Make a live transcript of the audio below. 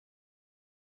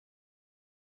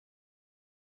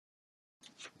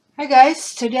Hi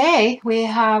guys, today we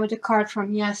have the card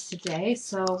from yesterday.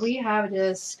 So we have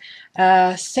this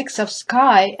Six of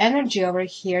Sky energy over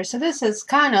here. So this is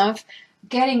kind of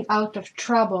getting out of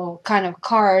trouble kind of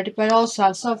card, but also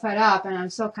I'm so fed up and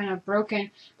I'm so kind of broken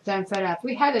that I'm fed up.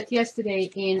 We had it yesterday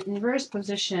in inverse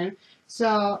position.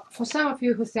 So for some of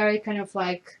you who started kind of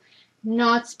like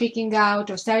not speaking out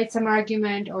or started some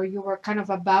argument, or you were kind of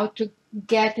about to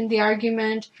get in the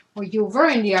argument, or you were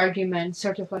in the argument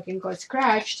sort of like and got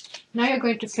scratched, now you're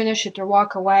going to finish it or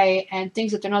walk away, and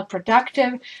things that are not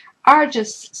productive are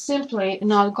just simply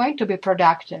not going to be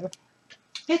productive.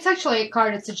 It's actually a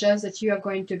card that suggests that you are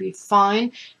going to be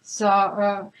fine,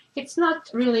 so it's not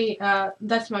really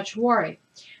that much worry.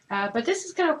 But this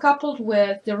is kind of coupled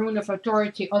with the rune of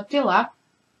authority, Ottila,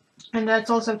 and that's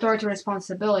also authority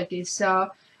responsibility.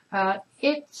 So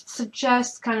it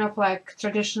suggests kind of like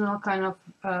traditional kind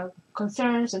of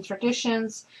concerns and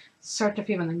traditions, sort of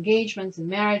even engagements and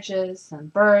marriages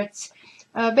and births,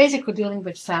 basically dealing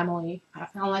with family.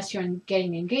 Unless you're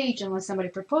getting engaged, unless somebody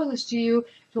proposes to you,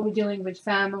 you'll be dealing with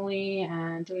family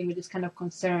and dealing with these kind of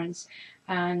concerns.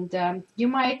 And you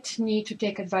might need to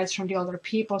take advice from the older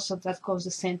people, so that goes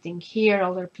the same thing here.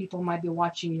 Older people might be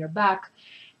watching your back,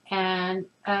 and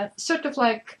sort of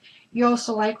like you're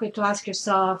also likely to ask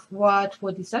yourself, what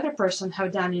would this other person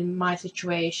have done in my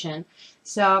situation?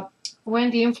 So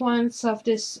when the influence of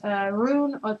this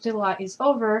rune Ottila is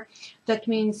over, that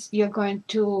means you're going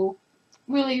to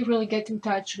really get in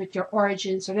touch with your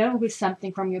origins. So there will be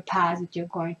something from your past that you're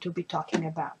going to be talking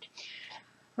about.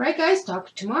 All right, guys,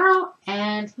 talk tomorrow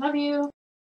and love you.